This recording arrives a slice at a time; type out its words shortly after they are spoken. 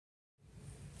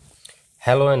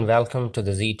Hello and welcome to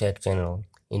the Z-Tech channel.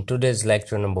 In today's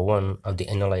lecture number 1 of the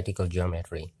Analytical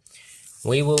Geometry,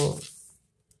 we will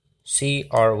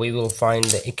find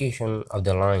the equation of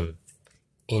the line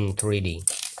in 3D.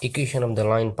 Equation of the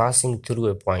line passing through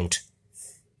a point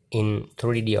in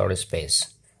 3D or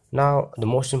space. Now, the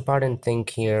most important thing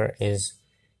here is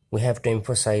we have to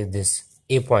emphasize this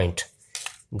A point.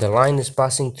 The line is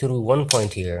passing through one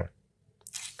point here.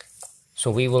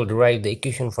 So we will derive the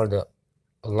equation for the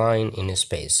line in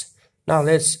space. Now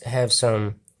let's have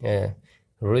some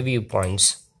review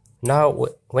points. Now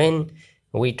when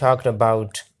we talked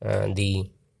about the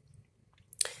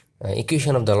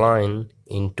equation of the line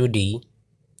in 2D,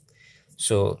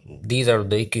 so these are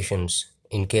the equations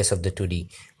in case of the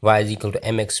 2D. Y is equal to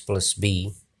mx plus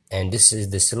b, and this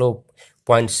is the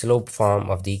point slope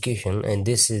form of the equation, and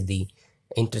this is the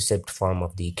intercept form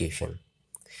of the equation.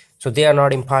 So they are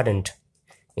not important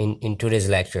in today's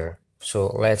lecture, so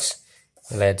let's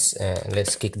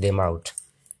kick them out.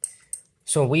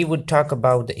 So we would talk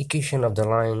about the equation of the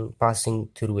line passing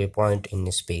through a point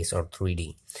in space or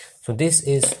 3D. So this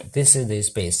is the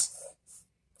space,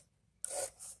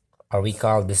 or we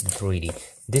call this the 3D.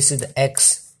 This is the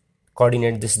x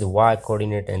coordinate, this is the y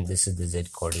coordinate, and this is the z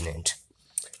coordinate.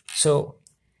 So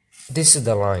this is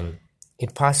the line.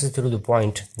 It passes through the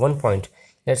one point.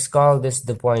 Let's call this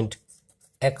the point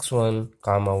x1,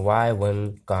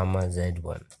 y1,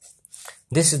 z1.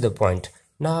 This is the point.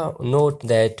 Now note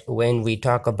that when we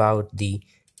talk about the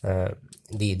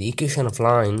equation of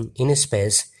line in a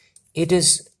space, it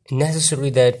is necessary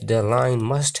that the line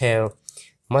must have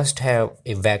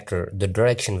a vector, the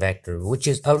direction vector, which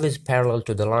is always parallel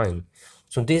to the line.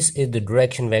 So this is the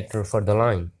direction vector for the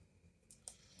line.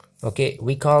 Okay,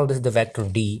 we call this the vector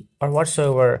d, or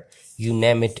whatsoever you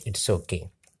name it, it's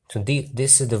okay. So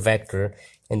this is the vector,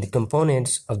 and the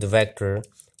components of the vector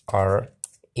are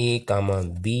a,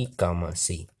 b,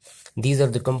 c. These are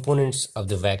the components of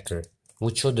the vector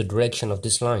which show the direction of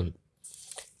this line.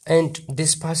 And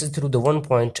this passes through the one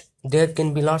point. There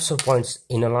can be lots of points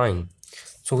in a line.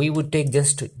 So we would take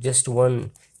just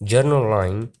one general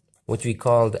line, which we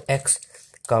call the x,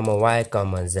 y,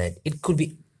 z. It could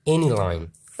be any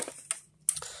line.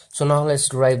 So now let's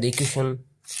derive the equation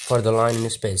for the line in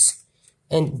space.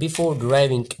 And before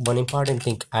deriving, one important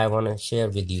thing I want to share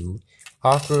with you.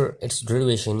 After its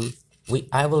derivation,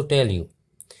 I will tell you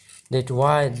that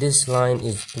why this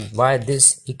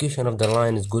equation of the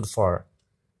line is good for.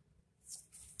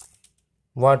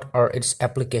 What are its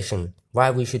application?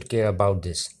 Why we should care about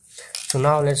this? So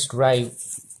now let's derive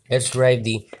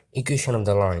the equation of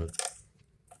the line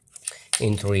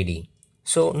in 3D.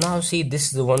 So now see, this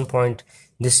is the one point,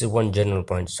 this is one general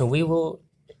point. So we will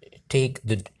take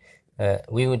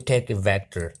a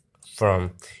vector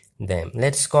from them.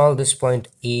 Let's call this point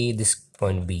A, this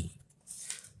point B.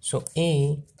 So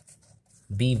A,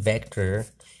 B vector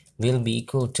will be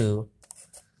equal to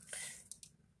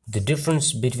the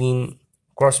difference between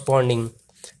corresponding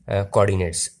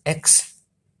coordinates x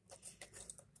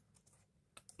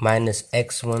minus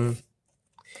x1,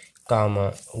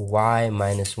 y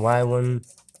minus y1,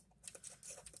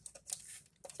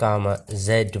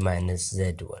 z minus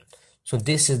z1. So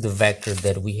this is the vector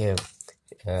that we have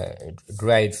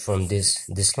derived from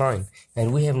this line,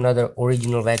 and we have another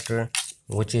original vector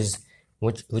which is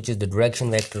the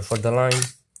direction vector for the line.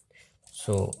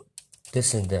 So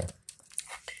this is the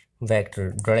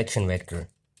direction vector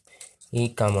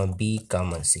a, b,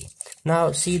 c.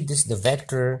 Now see, this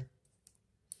vector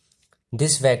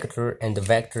and the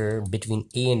vector between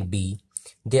a and b,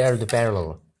 they are the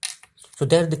parallel. So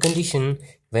that's the condition.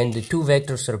 When the two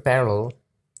vectors are parallel,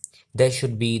 there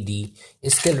should be the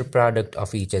scalar product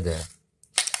of each other.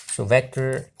 So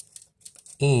vector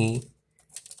a,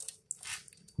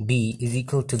 b is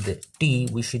equal to the t,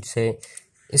 we should say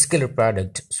scalar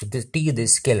product. So this t is the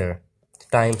scalar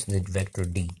times the vector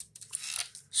d.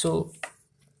 So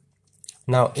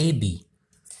now ab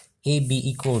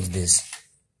equals this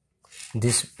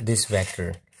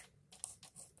vector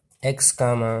x,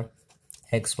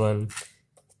 x1,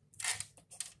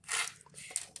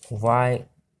 y,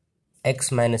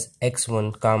 x minus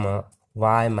x1,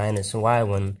 y minus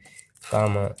y1,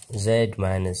 z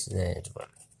minus z1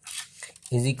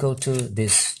 is equal to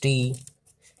this t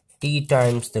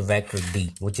times the vector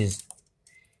d, which is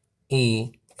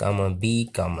a,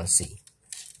 b, c.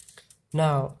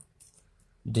 Now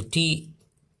the t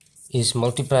is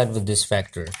multiplied with this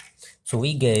factor, so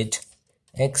we get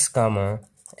x,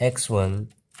 x1,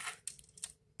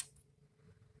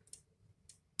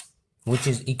 which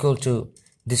is equal to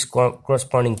this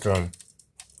corresponding term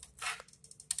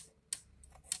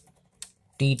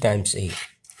t times a,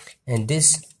 and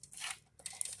this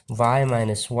y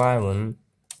minus y1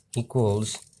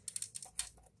 equals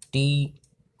t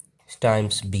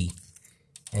times b,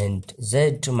 and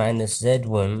z minus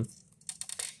z1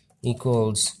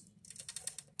 equals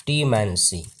t minus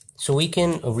c. So we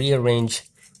can rearrange.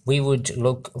 We would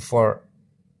look for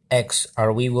x,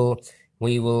 or we will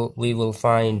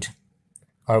find,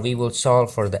 or we will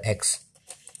solve for the x.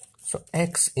 So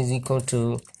x is equal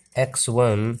to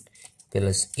x1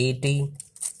 plus 80,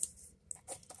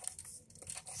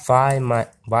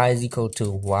 y is equal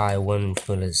to y1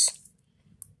 plus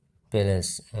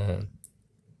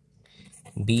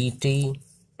bt,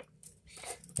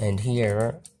 and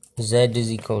here z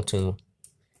is equal to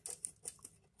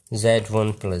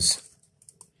z1 plus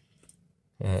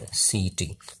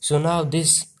ct. So now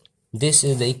this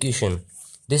is the equation.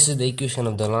 This is the equation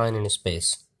of the line in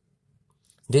space.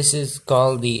 This is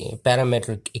called the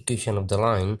parametric equation of the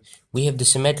line. We have the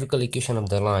symmetrical equation of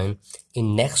the line.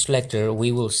 In next lecture,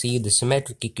 we will see the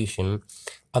symmetric equation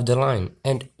of the line.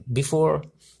 And before,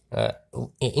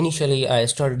 initially I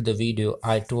started the video,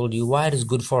 I told you why it is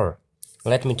good for.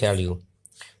 Let me tell you.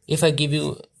 If I give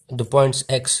you the points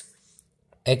x,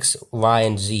 y,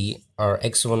 and z, or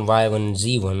x1, y1, and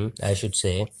z1, I should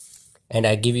say, and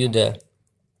I give you the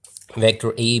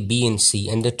vector a, b, and c,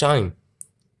 and the time,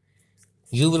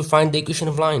 you will find the equation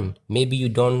of line. Maybe you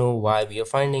don't know why we are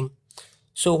finding.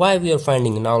 So why we are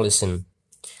finding? Now listen.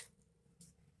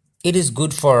 It is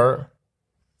good for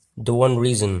the one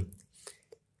reason.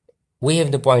 We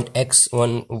have the point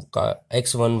x1,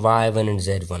 y1, and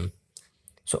z1.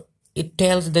 So it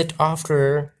tells that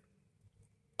after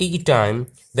t time,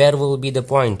 where will be the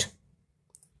point?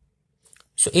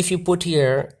 So if you put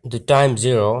here the time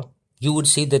 0, you would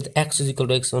see that x is equal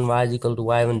to x1, y is equal to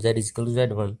y1, z is equal to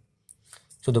z1.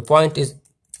 So the point is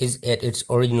at its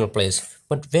original place.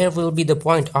 But where will be the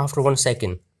point after 1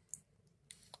 second?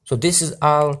 So this is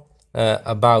all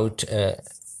about the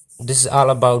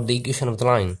equation of the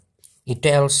line. It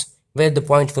tells where the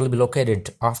point will be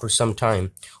located after some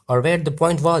time, or where the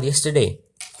point was yesterday.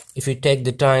 If you take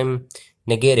the time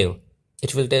negative,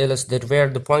 it will tell us that where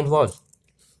the point was.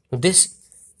 So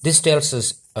this tells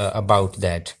us about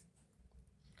that,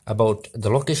 about the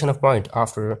location of point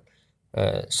after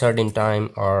certain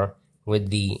time, or with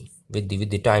the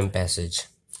time passage.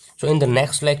 So in the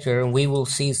next lecture we will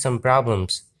see some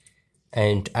problems,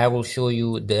 and I will show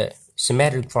you the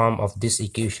symmetric form of this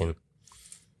equation.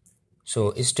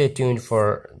 So stay tuned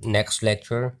for next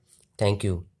lecture. Thank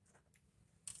you.